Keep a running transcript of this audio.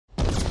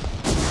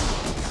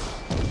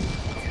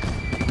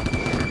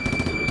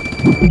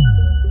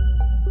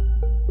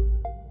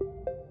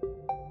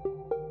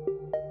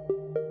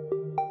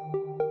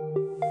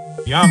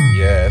Yum.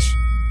 Yes.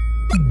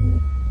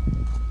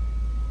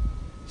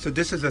 So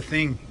this is a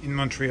thing in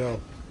Montreal.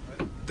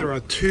 There are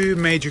two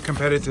major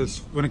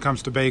competitors when it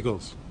comes to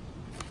bagels.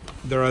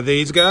 There are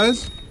these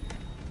guys,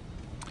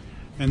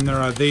 and there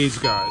are these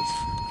guys.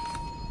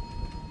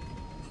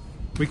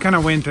 We kind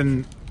of went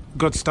and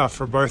got stuff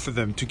for both of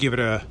them to give it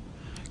a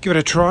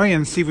try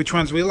and see which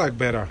ones we like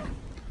better.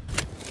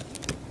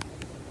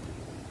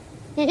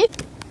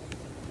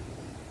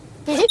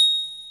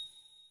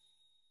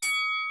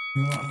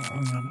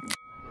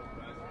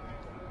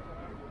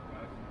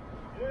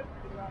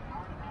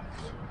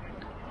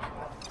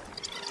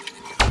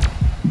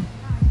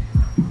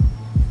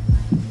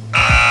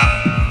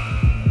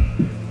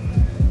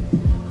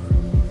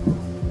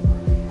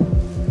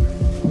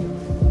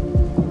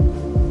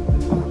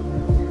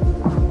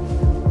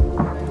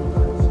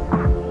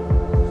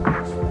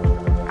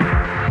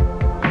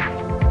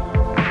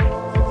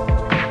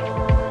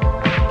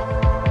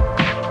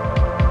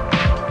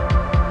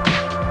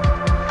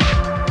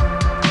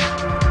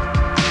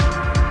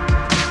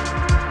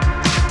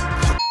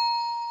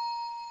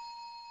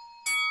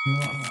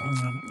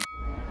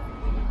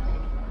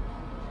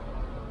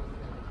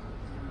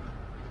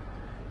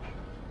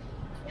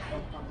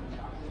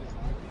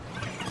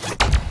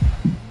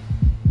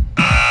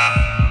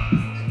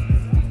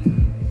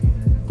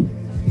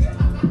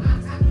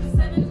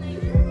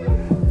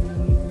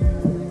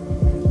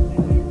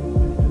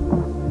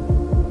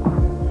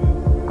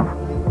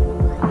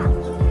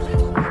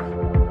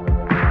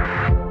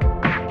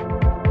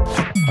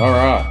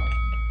 Alright,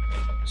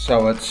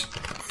 so it's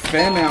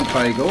Fairmount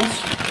Bagels.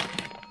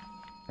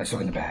 Let's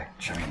look in the bag,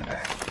 show me in the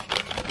bag.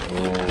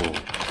 Oh.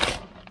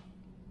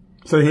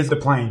 So here's the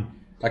plain.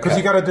 Because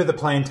you got to do the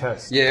plain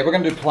test. Yeah, we're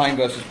going to do plain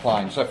versus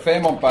plain. So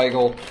Fairmount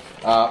Bagel,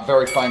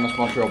 very famous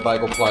Montreal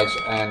bagel place,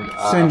 and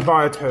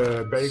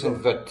Viateur Bagel.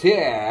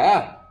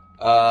 Viateur,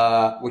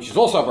 which is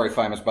also a very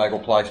famous bagel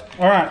place.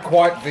 Alright.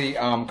 Quite the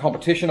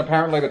competition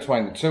apparently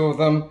between the two of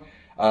them.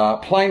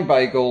 Plain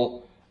bagel.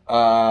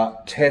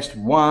 Test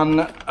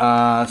one,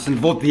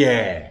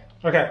 Viateur.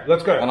 Okay,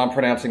 let's go. And I'm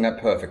pronouncing that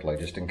perfectly,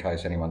 just in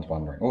case anyone's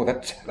wondering. Oh,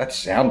 that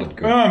sounded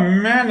good. Oh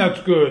man,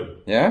 that's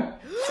good. Yeah?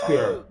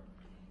 Yeah.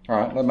 All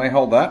right, let me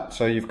hold that.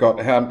 So you've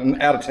got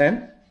out of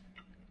 10?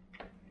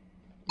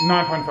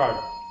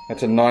 9.5.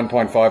 That's a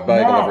 9.5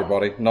 bagel,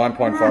 everybody.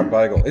 9.5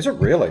 bagel. Is it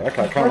really?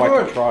 Okay, I can't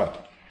wait to try it.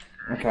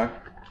 Okay.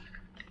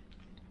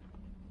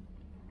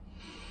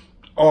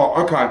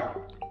 Oh, okay.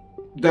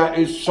 That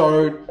is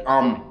so,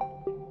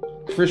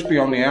 crispy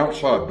on the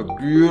outside, but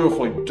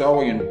beautifully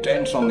doughy and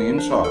dense on the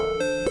inside.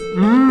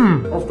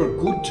 Mmm. It's got a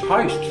good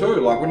taste too,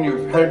 like when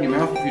you've had it in your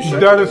mouth a few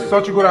seconds. That is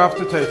such a good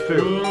aftertaste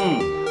too.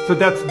 Mm. So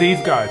that's these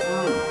guys.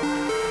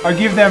 Mm. I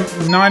give them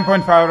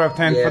 9.5 out of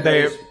 10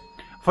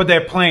 for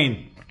their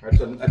plain. That's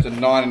a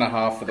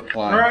 9.5 for the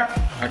plain. Alright.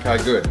 Okay,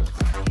 good.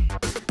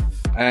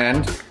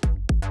 And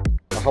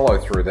a hello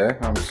through there.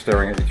 I'm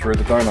staring at you through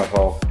the donut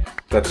hole.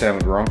 That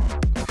sounded wrong.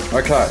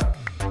 Okay.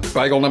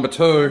 Bagel number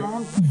 2.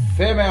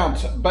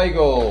 Fairmount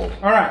Bagel.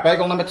 Alright.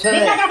 Bagel number 2.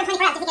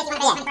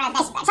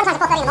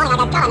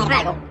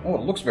 Oh,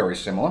 it looks very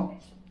similar.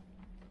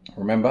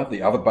 Remember,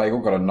 the other bagel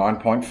got a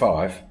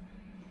 9.5.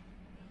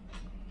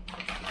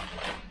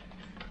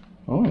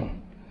 Oh,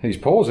 he's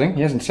pausing.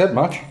 He hasn't said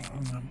much.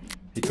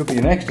 He could be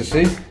in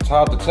ecstasy. It's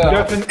hard to tell.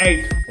 That's an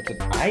 8. It's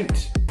an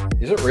 8.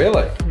 Is it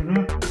really?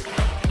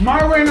 Mm-hmm.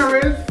 My winner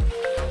is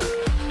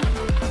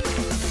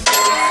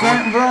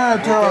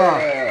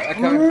Viateur.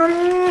 Okay.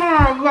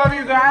 Love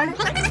you guys.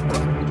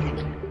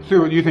 See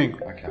what you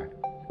think. Okay.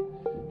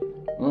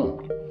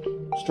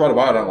 Straight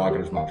away, I don't like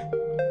it as much.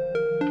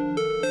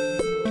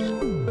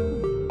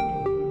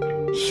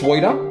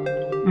 Sweeter.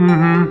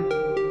 Mm-hmm.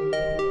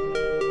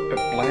 But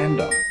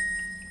blander.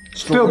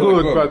 Still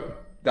really good,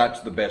 but that's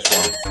the best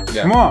one.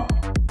 Yeah. More.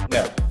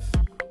 Yeah.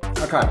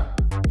 Okay.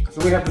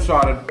 So we have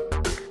decided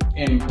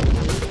in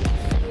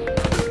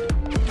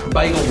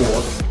Bagel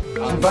Wars,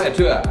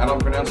 Viateur, and I'm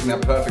pronouncing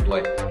that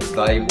perfectly,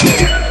 they win.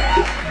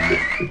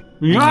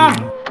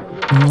 Yum!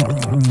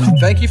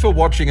 Thank you for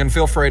watching, and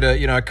feel free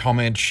to,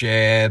 comment,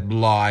 share,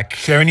 like.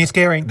 Sharing is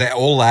caring.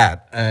 All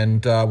that.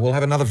 And we'll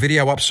have another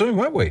video up soon,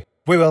 won't we?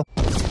 We will.